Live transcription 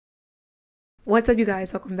What's up, you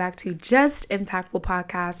guys? Welcome back to Just Impactful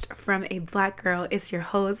Podcast from a Black girl. It's your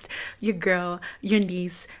host, your girl, your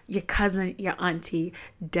niece, your cousin, your auntie,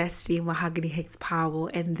 Destiny Mahogany Hicks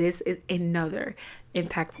Powell, and this is another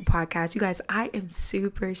impactful podcast. You guys, I am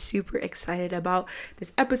super excited about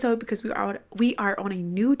this episode because we are on a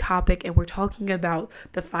new topic and we're talking about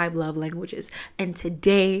the 5 love languages. And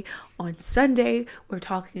today, on Sunday, we're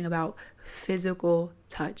talking about physical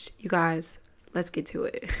touch. You guys, let's get to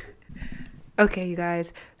it. Okay, you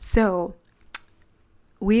guys, so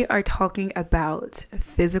we are talking about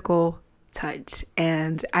physical touch,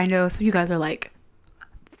 and I know some of you guys are like,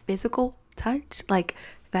 physical touch? Like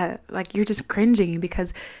that, like you're just cringing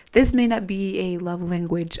because this may not be a love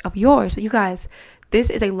language of yours, but you guys,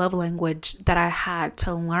 this is a love language that I had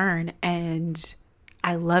to learn, and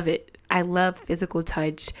I love it. I love physical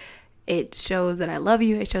touch. It shows that I love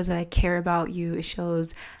you, it shows that I care about you, it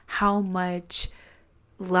shows how much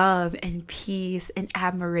love and peace and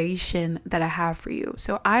admiration that I have for you.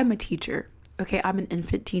 So I'm a teacher. Okay, I'm an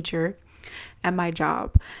infant teacher at my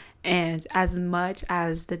job. And as much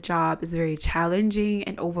as the job is very challenging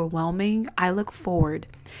and overwhelming, I look forward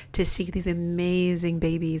to see these amazing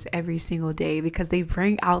babies every single day because they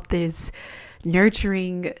bring out this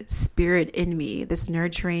nurturing spirit in me, this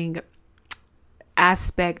nurturing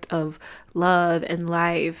aspect of love and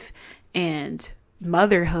life and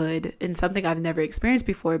motherhood, and something I've never experienced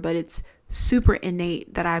before, but it's super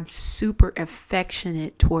innate that I'm super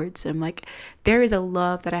affectionate towards them. Like, there is a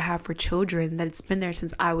love that I have for children that it's been there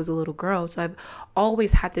since I was a little girl. So I've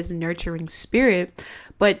always had this nurturing spirit,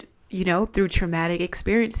 but through traumatic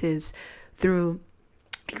experiences,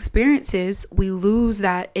 we lose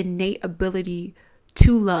that innate ability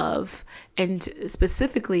to love, and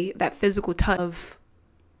specifically that physical touch of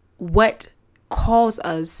what calls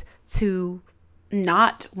us to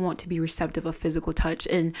not want to be receptive of physical touch.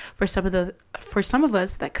 And for some of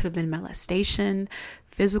us that could have been molestation,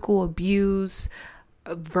 physical abuse,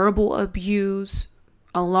 verbal abuse,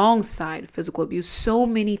 alongside physical abuse, so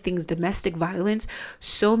many things, domestic violence,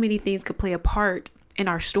 so many things could play a part in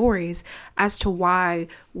our stories as to why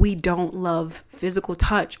we don't love physical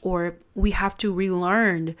touch, or we have to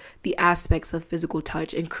relearn the aspects of physical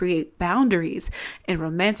touch and create boundaries in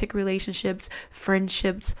romantic relationships,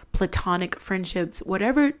 friendships, platonic friendships,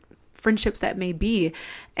 whatever friendships that may be.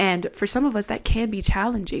 And for some of us, that can be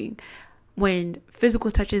challenging when physical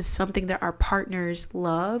touch is something that our partners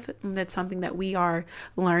love, and that's something that we are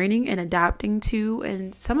learning and adapting to.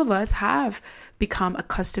 And some of us have become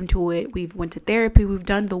accustomed to it. We've went to therapy, we've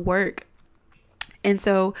done the work. And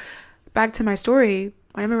so back to my story,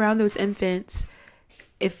 when I'm around those infants,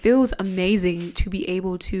 it feels amazing to be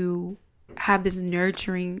able to have this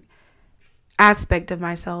nurturing aspect of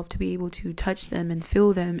myself, to be able to touch them and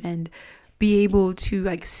feel them and be able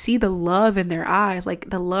to see the love in their eyes. Like,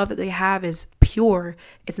 the love that they have is pure.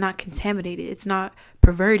 It's not contaminated. It's not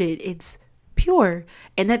perverted. It's pure.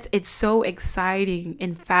 And it's so exciting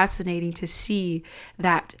and fascinating to see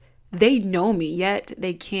that they know me, yet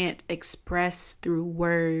they can't express through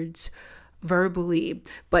words verbally,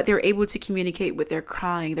 but they're able to communicate with their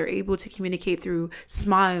crying. They're able to communicate through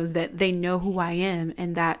smiles that they know who I am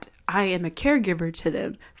and that I am a caregiver to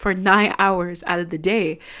them for 9 hours out of the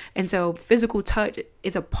day. And so physical touch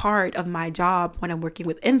is a part of my job when I'm working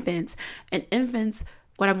with infants. And infants,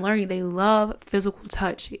 what I'm learning, they love physical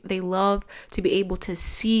touch. They love to be able to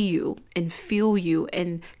see you and feel you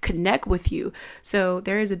and connect with you. So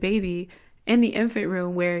there is a baby in the infant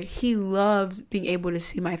room where he loves being able to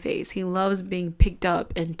see my face. He loves being picked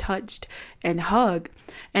up and touched and hugged.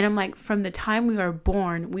 And I'm like, from the time we are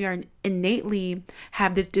born, we are innately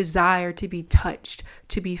have this desire to be touched,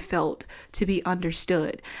 to be felt, to be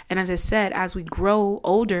understood. And as I said, as we grow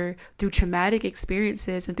older through traumatic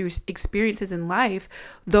experiences and through experiences in life,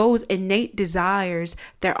 those innate desires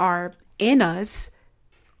that are in us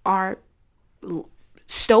are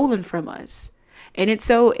stolen from us. And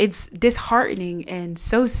it's disheartening and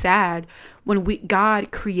so sad when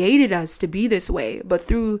God created us to be this way, but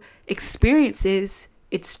through experiences,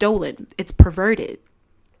 it's stolen, it's perverted.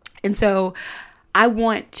 And so I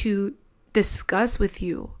want to discuss with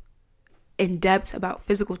you in depth about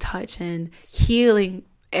physical touch and healing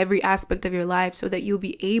every aspect of your life so that you'll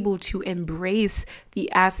be able to embrace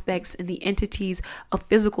the aspects and the entities of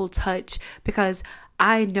physical touch, because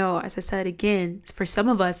I know, as I said again, for some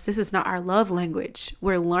of us, this is not our love language.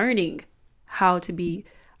 We're learning how to be,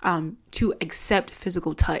 to accept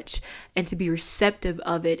physical touch and to be receptive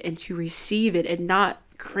of it and to receive it and not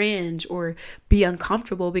cringe or be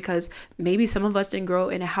uncomfortable, because maybe some of us didn't grow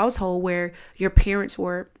in a household where your parents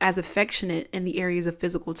were as affectionate in the areas of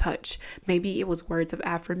physical touch. Maybe it was words of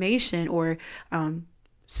affirmation or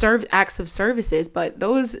acts of services, but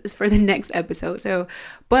those is for the next episode.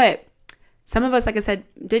 But some of us, like I said,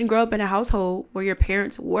 didn't grow up in a household where your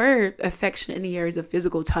parents were affectionate in the areas of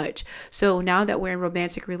physical touch. So now that we're in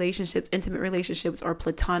romantic relationships, intimate relationships, or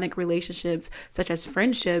platonic relationships, such as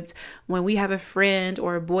friendships, when we have a friend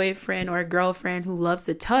or a boyfriend or a girlfriend who loves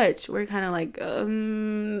to touch, we're kind of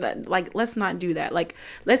like, let's not do that. Like,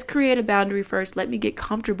 let's create a boundary first. Let me get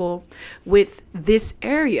comfortable with this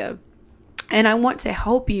area. And I want to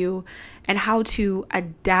help you and how to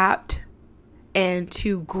adapt and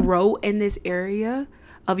to grow in this area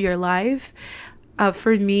of your life.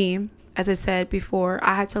 For me, as I said before,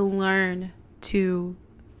 I had to learn to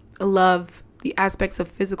love the aspects of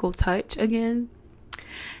physical touch again.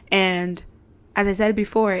 And as I said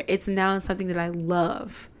before, it's now something that I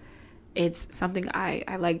love. It's something I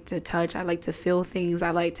like to touch. I like to feel things.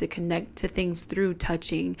 I like to connect to things through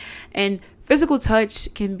touching. And physical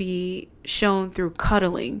touch can be shown through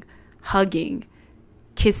cuddling, hugging,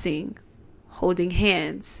 kissing, holding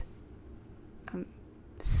hands,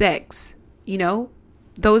 sex,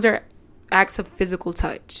 those are acts of physical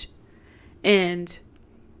touch. And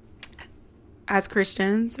as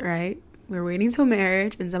Christians, right, we're waiting till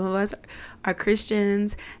marriage, and some of us are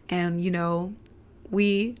Christians, and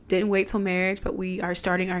we didn't wait till marriage, but we are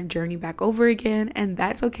starting our journey back over again, and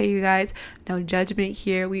that's okay, you guys. No judgment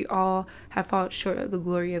here. We all have fallen short of the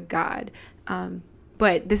glory of God.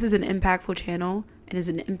 But this is an impactful channel. It is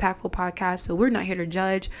an impactful podcast, so we're not here to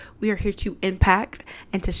judge. We are here to impact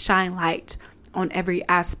and to shine light on every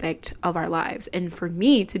aspect of our lives, and for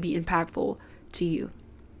me to be impactful to you.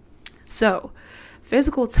 So,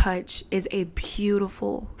 physical touch is a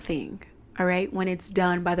beautiful thing, all right? When it's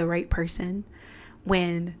done by the right person,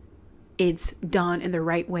 when it's done in the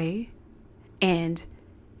right way, and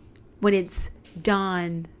when it's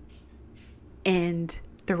done in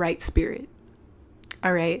the right spirit,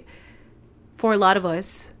 all right? For a lot of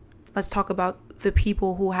us, let's talk about the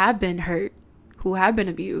people who have been hurt, who have been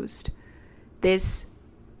abused. This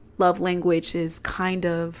love language is kind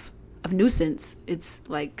of nuisance. It's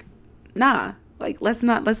like, nah, like let's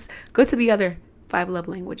go to the other 5 love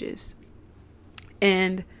languages.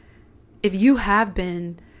 And if you have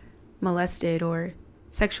been molested or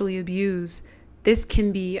sexually abused, this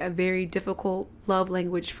can be a very difficult love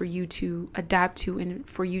language for you to adapt to and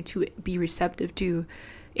for you to be receptive to,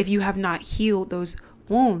 if you have not healed those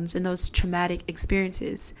wounds and those traumatic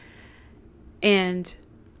experiences. And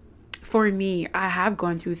for me, I have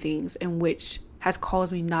gone through things in which has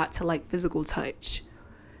caused me not to like physical touch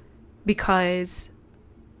because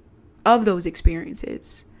of those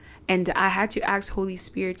experiences. And I had to ask Holy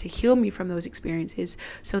Spirit to heal me from those experiences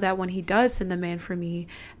so that when he does send the man for me,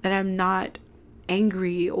 that I'm not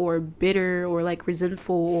angry or bitter or like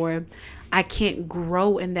resentful, or I can't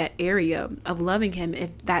grow in that area of loving him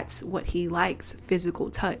if that's what he likes, physical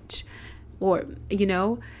touch, or,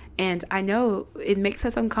 and I know it makes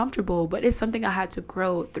us uncomfortable, but it's something I had to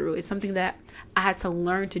grow through. It's something that I had to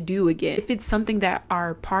learn to do again. If it's something that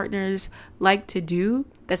our partners like to do,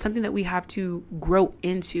 that's something that we have to grow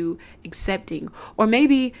into accepting. Or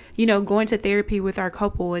maybe, going to therapy with our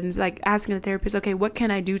couple and like asking the therapist, okay, what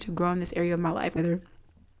can I do to grow in this area of my life?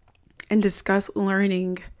 And discuss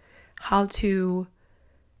learning how to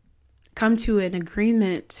come to an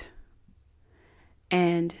agreement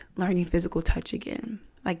and learning physical touch again,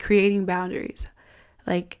 like creating boundaries,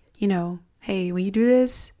 like, hey, when you do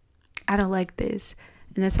this, I don't like this.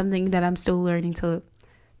 And that's something that I'm still learning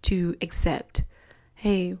to accept.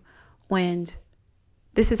 Hey, when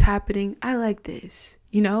this is happening, I like this,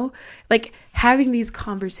 like having these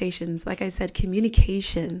conversations. Like I said,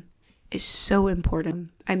 communication is so important.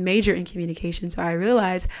 I major in communication, so I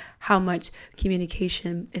realize how much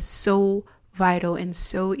communication is so vital and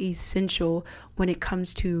so essential when it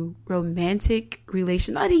comes to romantic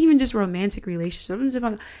relations, not even just romantic relationships. I'm just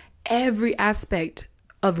about every aspect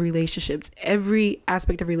of relationships. Every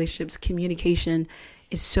aspect of relationships, communication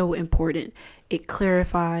is so important. It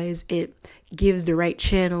clarifies, it gives the right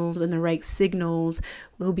channels and the right signals.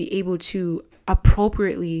 We'll be able to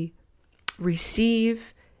appropriately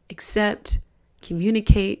receive, accept,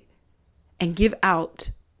 communicate, and give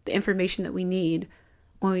out the information that we need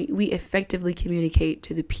when we effectively communicate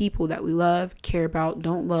to the people that we love, care about,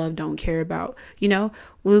 don't care about,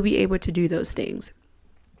 we'll be able to do those things.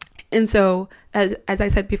 And so, as I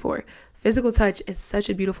said before, Physical touch is such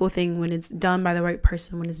a beautiful thing when it's done by the right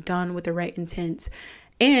person, when it's done with the right intent,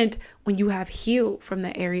 and when you have healed from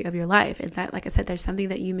that area of your life. And that, like I said, there's something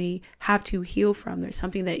that you may have to heal from. There's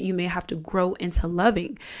something that you may have to grow into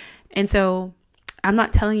loving. And so I'm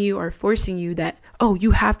not telling you or forcing you that, oh,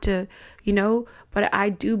 you have to, but I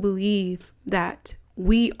do believe that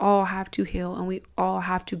we all have to heal and we all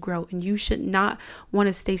have to grow. And you should not want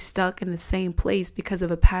to stay stuck in the same place because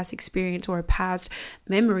of a past experience or a past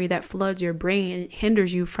memory that floods your brain and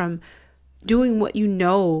hinders you from doing what you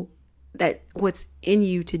know that what's in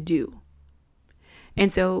you to do.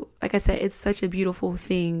 And so, like I said, it's such a beautiful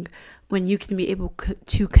thing when you can be able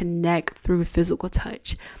to connect through physical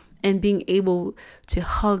touch and being able to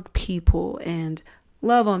hug people and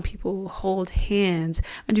love on people, hold hands,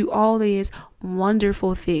 and do all these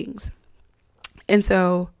wonderful things. And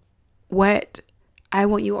so what I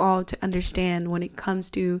want you all to understand when it comes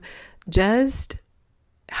to just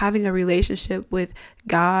having a relationship with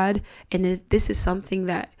God, and if this is something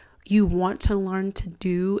that you want to learn to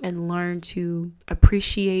do and learn to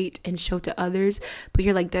appreciate and show to others, but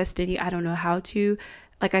you're like, Destiny, I don't know how to.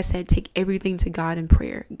 Like I said, take everything to God in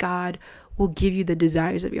prayer. God will give you the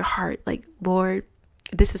desires of your heart. Like, Lord,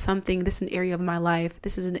 this is an area of my life.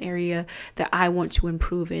 This is an area that I want to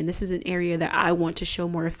improve in. This is an area that I want to show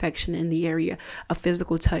more affection in, the area of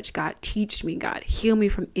physical touch. God, teach me. God, heal me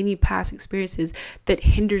from any past experiences that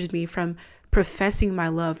hinders me from professing my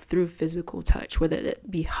love through physical touch, whether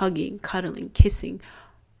it be hugging, cuddling, kissing,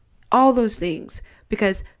 all those things.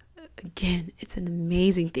 Because again, it's an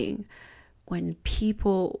amazing thing when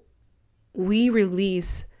we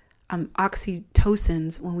release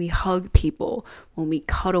oxytocins when we hug people, when we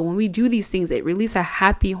cuddle, when we do these things. It releases a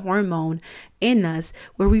happy hormone in us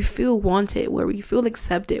where we feel wanted, where we feel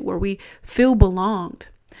accepted, where we feel belonged.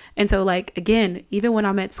 And so, like, again, even when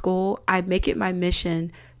I'm at school, I make it my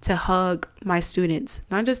mission to hug my students,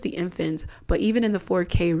 not just the infants, but even in the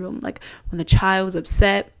 4K room. Like, when the child's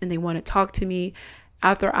upset and they want to talk to me,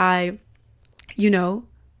 after I,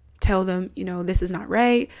 tell them, this is not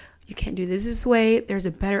right. You can't do this way. There's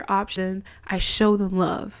a better option. I show them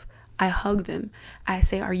love. I hug them. I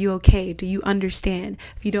say, are you okay? Do you understand?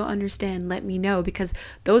 If you don't understand, let me know, because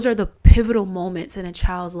those are the pivotal moments in a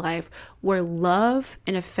child's life where love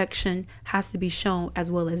and affection has to be shown, as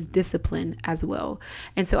well as discipline as well.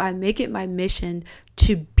 And so I make it my mission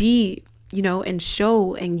to be, and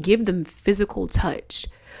show and give them physical touch.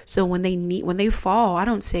 So when they fall, I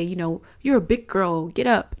don't say, you're a big girl, get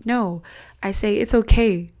up. No, I say, it's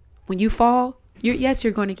okay. When you fall, you're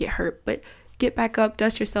going to get hurt, but get back up,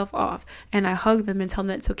 dust yourself off. And I hug them and tell them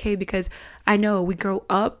that it's okay, because I know we grow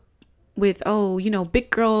up with, big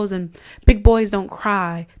girls and big boys don't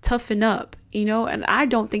cry, toughen up, and I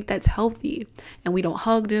don't think that's healthy. And we don't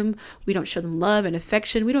hug them. We don't show them love and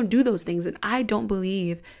affection. We don't do those things. And I don't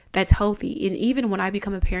believe that's healthy. And even when I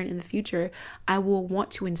become a parent in the future, I will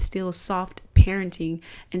want to instill soft parenting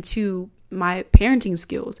into my parenting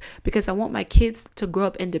skills, because I want my kids to grow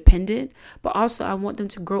up independent, but also I want them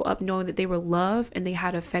to grow up knowing that they were loved and they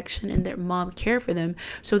had affection and their mom cared for them,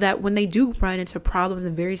 so that when they do run into problems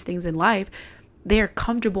and various things in life, they're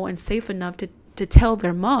comfortable and safe enough to tell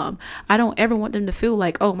their mom. I don't ever want them to feel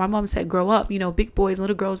like, oh, my mom said grow up, big boys,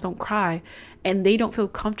 little girls don't cry, and they don't feel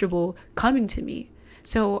comfortable coming to me.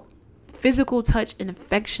 So physical touch and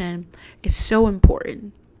affection is so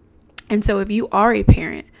important. And so if you are a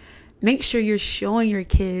parent, make sure you're showing your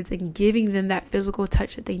kids and giving them that physical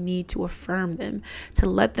touch that they need to affirm them, to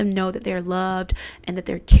let them know that they're loved and that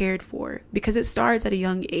they're cared for, because it starts at a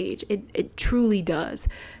young age. It truly does.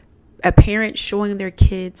 A parent showing their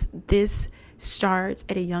kids this starts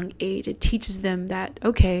at a young age. It teaches them that,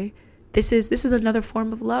 okay, this is another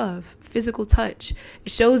form of love, physical touch.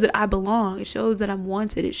 It shows that I belong. It shows that I'm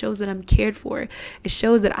wanted. It shows that I'm cared for. It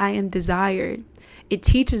shows that I am desired. It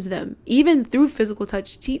teaches them, even through physical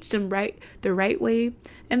touch, teach them the right way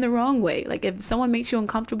and the wrong way. Like, if someone makes you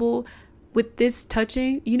uncomfortable with this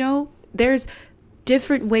touching, there's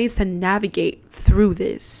different ways to navigate through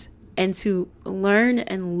this and to learn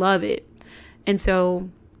and love it. And so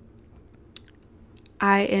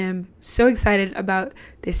I am so excited about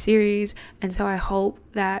this series. And so I hope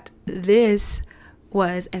that this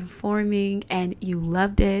was informing and you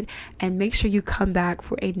loved it. And make sure you come back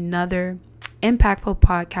for another impactful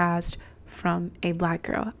podcast from a Black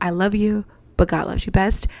girl. I love you, but God loves you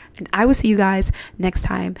best. And I will see you guys next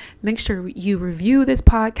time. Make sure you review this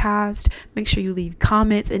podcast. Make sure you leave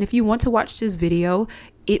comments. And if you want to watch this video,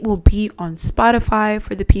 it will be on Spotify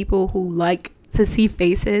for the people who like to see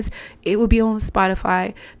faces. It will be on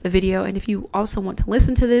Spotify, the video. And if you also want to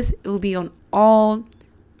listen to this, it will be on all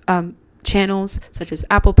channels such as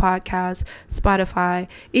Apple Podcasts, Spotify,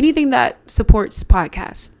 anything that supports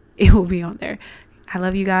podcasts. It will be on there. I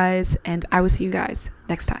love you guys, and I will see you guys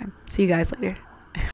next time. See you guys later.